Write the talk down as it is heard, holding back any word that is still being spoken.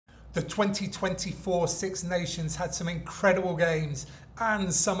The 2024 Six Nations had some incredible games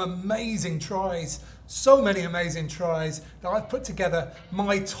and some amazing tries. So many amazing tries that I've put together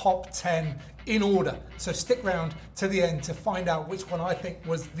my top 10 in order. So stick around to the end to find out which one I think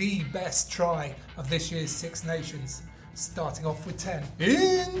was the best try of this year's Six Nations. Starting off with 10.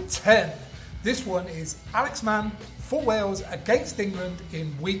 In 10, this one is Alex Mann for Wales against England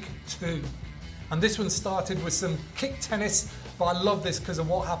in week 2. And this one started with some kick tennis, but I love this because of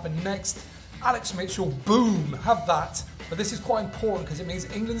what happened next. Alex Mitchell, boom, have that. But this is quite important because it means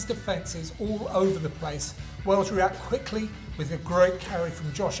England's defence is all over the place. Wales react quickly with a great carry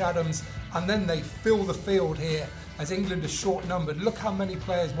from Josh Adams, and then they fill the field here as England is short-numbered. Look how many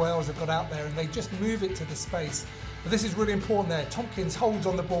players Wales have got out there, and they just move it to the space. But this is really important there. Tompkins holds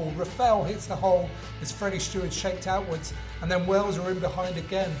on the ball, Rafael hits the hole as Freddie Stewart shaped outwards, and then Wales are in behind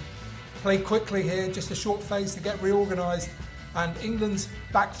again. Play quickly here, just a short phase to get reorganised, and England's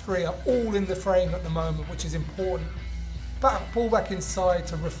back three are all in the frame at the moment, which is important. Ball back inside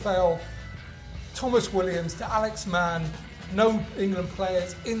to Rafael, Thomas Williams to Alex Mann, no England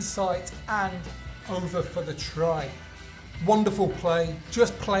players inside and over for the try. Wonderful play,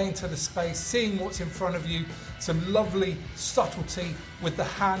 just playing to the space, seeing what's in front of you, some lovely subtlety with the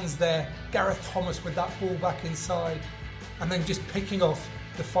hands there, Gareth Thomas with that ball back inside, and then just picking off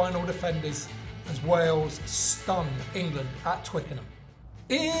the final defenders as Wales stun England at Twickenham.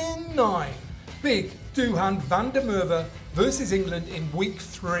 In 9, big Duhan van der Merwe versus England in week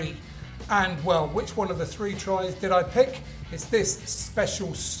 3. And well, which one of the 3 tries did I pick? It's this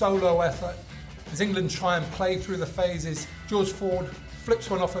special solo effort as England try and play through the phases. George Ford flips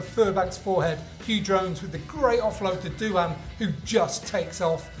one off of Furbank's forehead. Hugh Jones with the great offload to Duhan, who just takes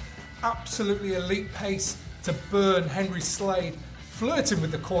off. Absolutely elite pace to burn Henry Slade, flirting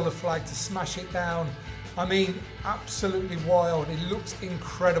with the corner flag to smash it down. I mean, absolutely wild. It looks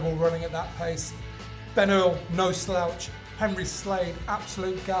incredible running at that pace. Ben Earl, no slouch. Henry Slade,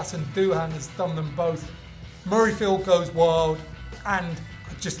 absolute gas, and Duhan has done them both. Murrayfield goes wild, and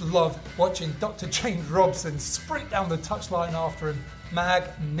I just love watching Dr. James Robson sprint down the touchline after him.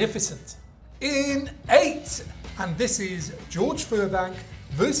 Magnificent. In 8, and this is George Furbank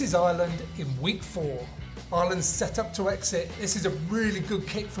versus Ireland in week 4. Ireland's set up to exit. This is a really good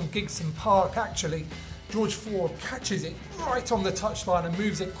kick from Gigson Park actually. George Ford catches it right on the touchline and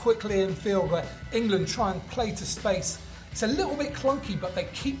moves it quickly in field where England try and play to space. It's a little bit clunky, but they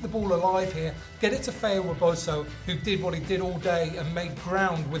keep the ball alive here. Get it to Feo Waboso, who did what he did all day and made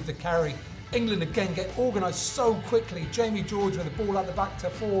ground with the carry. England again get organised so quickly. Jamie George with the ball at the back to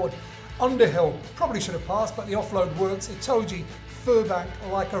Ford. Underhill probably should have passed, but the offload works. Itoje Furbank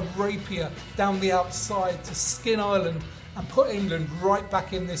like a rapier down the outside to skin Ireland and put England right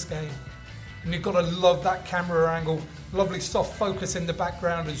back in this game. And you've got to love that camera angle. Lovely soft focus in the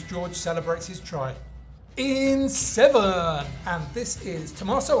background as George celebrates his try. In 7, and this is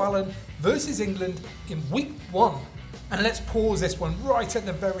Tommaso Allen versus England in week 1. And let's pause this one right at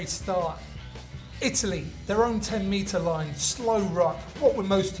the very start. Italy, their own 10-metre line, slow ruck. What would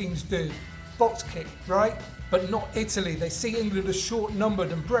most teams do? Box kick, right? But not Italy. They see England as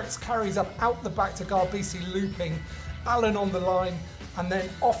short-numbered, and Brex carries up out the back to Garbisi looping. Allen on the line, and then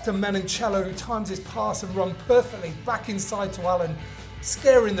off to Menoncello, who times his pass and run perfectly back inside to Allen,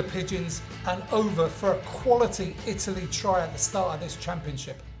 scaring the pigeons, and over for a quality Italy try at the start of this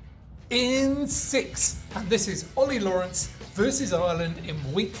championship. In 6, and this is Ollie Lawrence versus Ireland in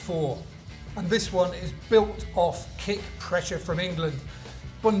week 4. And this one is built off kick pressure from England.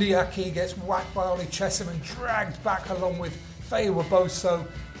 Bundyaki gets whacked by Ollie Chesham and dragged back along with Feo Waboso.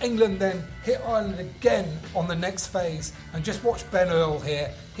 England then hit Ireland again on the next phase. And just watch Ben Earl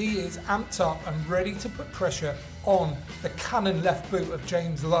here. He is amped up and ready to put pressure on the cannon left boot of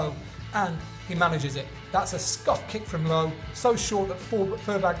James Lowe. And he manages it. That's a scuff kick from Lowe, so short that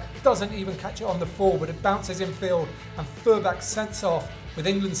Furbank doesn't even catch it on the fall, but it bounces in field and Furbank sends off with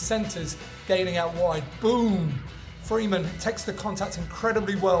England's centres gaining out wide. Boom! Freeman takes the contact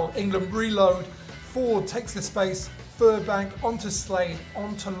incredibly well. England reload. Ford takes the space. Furbank onto Slade,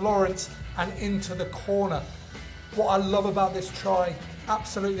 onto Lawrence, and into the corner. What I love about this try,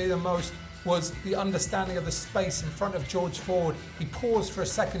 absolutely the most, was the understanding of the space in front of George Ford. He paused for a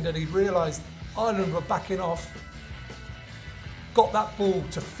second and he realised Ireland were backing off. Got that ball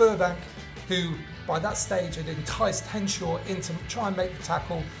to Furbank, who by that stage had enticed Henshaw in to try and make the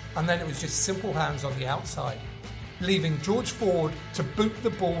tackle, and then it was just simple hands on the outside, leaving George Ford to boot the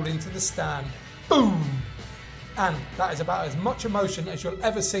ball into the stand. Boom! And that is about as much emotion as you'll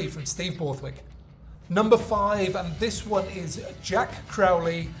ever see from Steve Borthwick. Number 5, and this one is Jack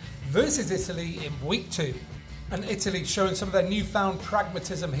Crowley versus Italy in week 2. And Italy showing some of their newfound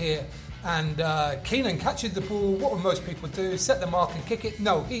pragmatism here. And Keenan catches the ball. What would most people do? Set the mark and kick it?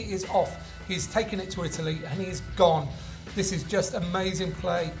 No, he is off. He's taken it to Italy and he is gone. This is just amazing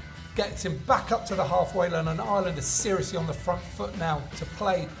play. Gets him back up to the halfway line, and Ireland is seriously on the front foot now to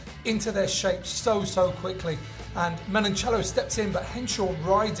play into their shape so quickly. And Menoncello steps in, but Henshaw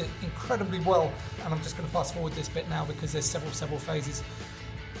rides it incredibly well. And I'm just going to fast forward this bit now because there's several phases.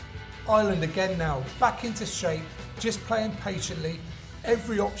 Ireland again now, back into shape, just playing patiently.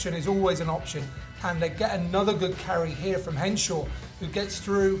 Every option is always an option. And they get another good carry here from Henshaw, who gets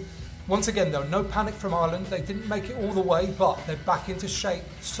through. Once again though, no panic from Ireland. They didn't make it all the way, but they're back into shape.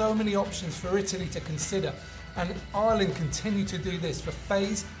 So many options for Italy to consider. And Ireland continue to do this for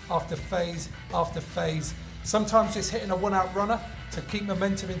phase after phase after phase. Sometimes just hitting a one-out runner to keep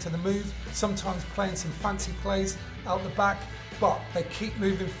momentum into the move. Sometimes playing some fancy plays out the back. But they keep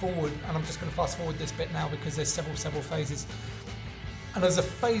moving forward. And I'm just going to fast forward this bit now because there's several phases. And as the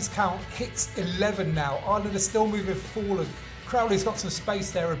phase count hits 11 now, Ireland are still moving forward. Crowley's got some space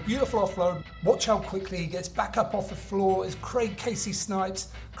there, a beautiful offload. Watch how quickly he gets back up off the floor as Craig Casey snipes.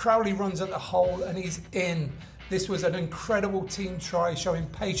 Crowley runs at the hole and he's in. This was an incredible team try, showing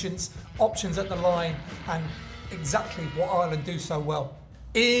patience, options at the line, and exactly what Ireland do so well.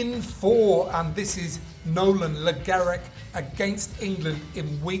 In 4, and this is Nolan Le Garrec against England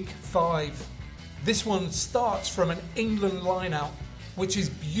in week 5. This one starts from an England line-out, which is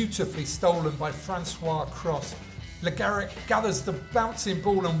beautifully stolen by Francois Cross. Le Garrec gathers the bouncing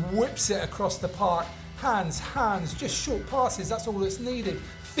ball and whips it across the park. Hands, just short passes, that's all that's needed.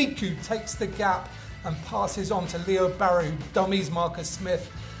 Fiku takes the gap and passes on to Leo Barry, who dummies Marcus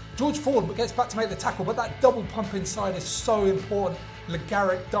Smith. George Ford gets back to make the tackle, but that double pump inside is so important. Le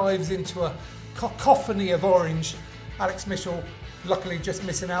Garrec dives into a cacophony of orange. Alex Mitchell luckily just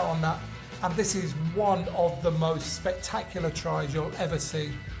missing out on that. And this is one of the most spectacular tries you'll ever see.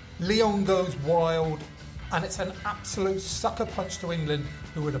 Leon goes wild. And it's an absolute sucker punch to England,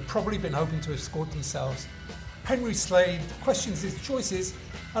 who would have probably been hoping to have scored themselves. Henry Slade questions his choices,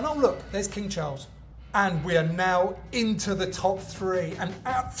 and oh look, there's King Charles. And we are now into the top 3, and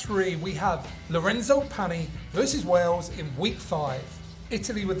at 3 we have Lorenzo Pani versus Wales in week 5.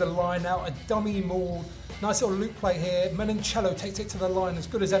 Italy with the line out, a dummy maul, nice little loop play here. Menoncello takes it to the line as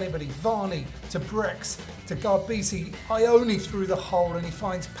good as anybody. Varney to Brex, to Garbisi, Ione through the hole, and he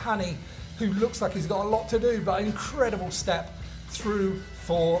finds Pani, who looks like he's got a lot to do, but an incredible step through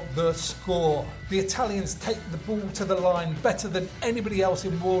for the score. The Italians take the ball to the line better than anybody else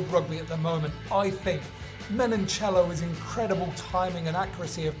in world rugby at the moment, I think. Menoncello is incredible timing and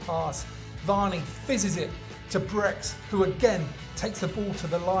accuracy of pass. Varney fizzes it to Brex, who again takes the ball to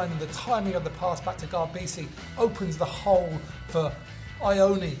the line, and the timing of the pass back to Garbisi opens the hole for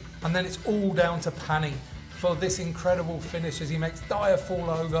Ione, and then it's all down to Pani for this incredible finish as he makes Dyer fall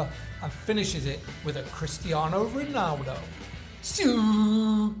over and finishes it with a Cristiano Ronaldo.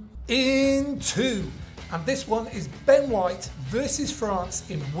 In 2, and this one is Ben White versus France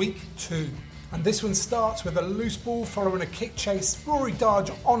in week 2. And this one starts with a loose ball following a kick chase. Rory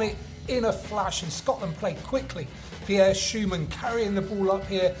Darge on it in a flash, and Scotland play quickly. Pierre Schumann carrying the ball up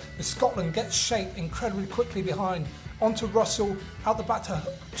here as Scotland gets shape incredibly quickly behind. Onto Russell, out the back to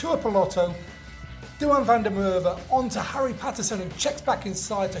Tuapolotto. Duan van der Merwe onto Harry Patterson, who checks back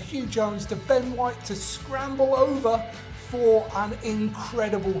inside to Hugh Jones, to Ben White to scramble over for an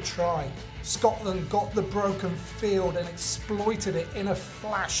incredible try. Scotland got the broken field and exploited it in a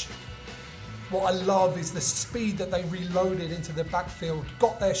flash. What I love is the speed that they reloaded into the backfield,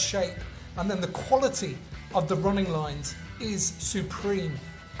 got their shape, and then the quality of the running lines is supreme.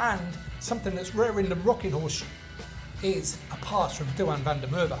 And something that's rare in the rocking horse is a pass from Duan van der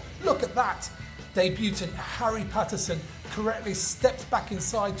Merwe. Look at that! Debutant Harry Patterson correctly steps back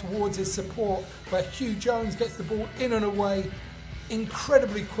inside towards his support, where Hugh Jones gets the ball in and away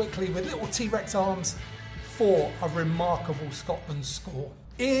incredibly quickly with little T-Rex arms for a remarkable Scotland score.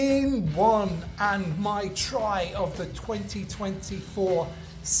 In 1, and my try of the 2024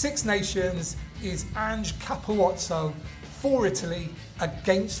 Six Nations is Ange Capuozzo for Italy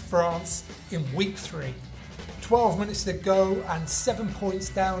against France in week 3. 12 minutes to go and 7 points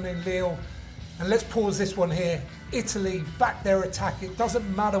down in Lille. And let's pause this one here. Italy back their attack. It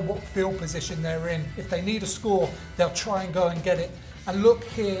doesn't matter what field position they're in. If they need a score, they'll try and go and get it. And look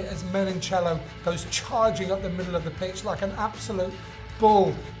here as Menoncello goes charging up the middle of the pitch like an absolute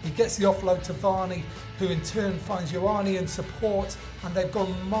bull. He gets the offload to Varney, who in turn finds Ioane in support, and they've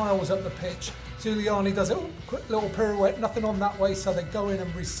gone miles up the pitch. Giuliani does a quick little pirouette, nothing on that way, so they go in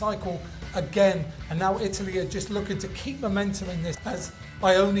and recycle again. And now Italy are just looking to keep momentum in this as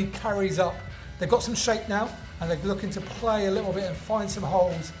Ione carries up. They've got some shape now. and they're looking to play a little bit and find some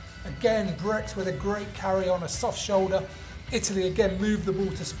holes. Again, Brex with a great carry on a soft shoulder. Italy again move the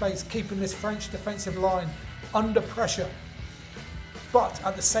ball to space, keeping this French defensive line under pressure, but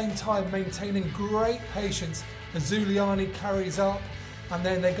at the same time maintaining great patience. As Zuliani carries up, and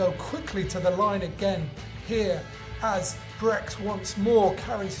then they go quickly to the line again here as Brex once more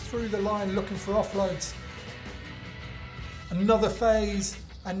carries through the line looking for offloads. Another phase,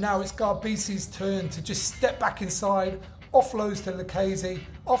 and now it's Garbisi's turn to just step back inside, offloads to Lucchese,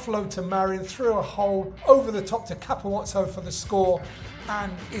 offload to Marin, through a hole, over the top to Capozzo for the score,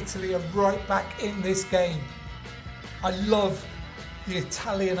 and Italy are right back in this game. I love the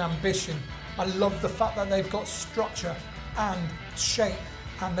Italian ambition. I love the fact that they've got structure and shape,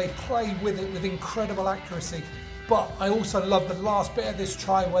 and they play with it with incredible accuracy. But I also love the last bit of this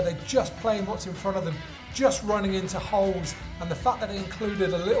try where they're just playing what's in front of them, just running into holes, and the fact that it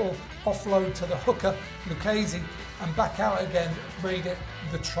included a little offload to the hooker, Lucchese, and back out again made it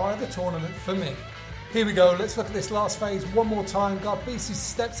the try of the tournament for me. Here we go, let's look at this last phase one more time. Garbisi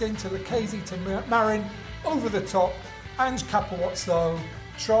steps into Lucchese to Marin, over the top, and Capozzo,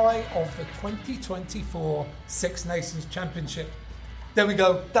 try of the 2024 Six Nations Championship. There we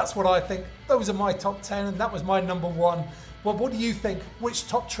go, that's what I think. Those are my top 10 and that was my number 1. Well, what do you think? Which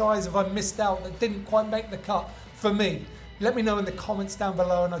top tries have I missed out that didn't quite make the cut for me? Let me know in the comments down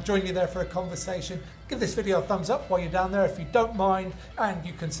below and I'll join you there for a conversation. Give this video a thumbs up while you're down there if you don't mind, and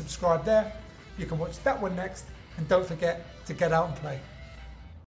you can subscribe there. You can watch that one next, and don't forget to get out and play.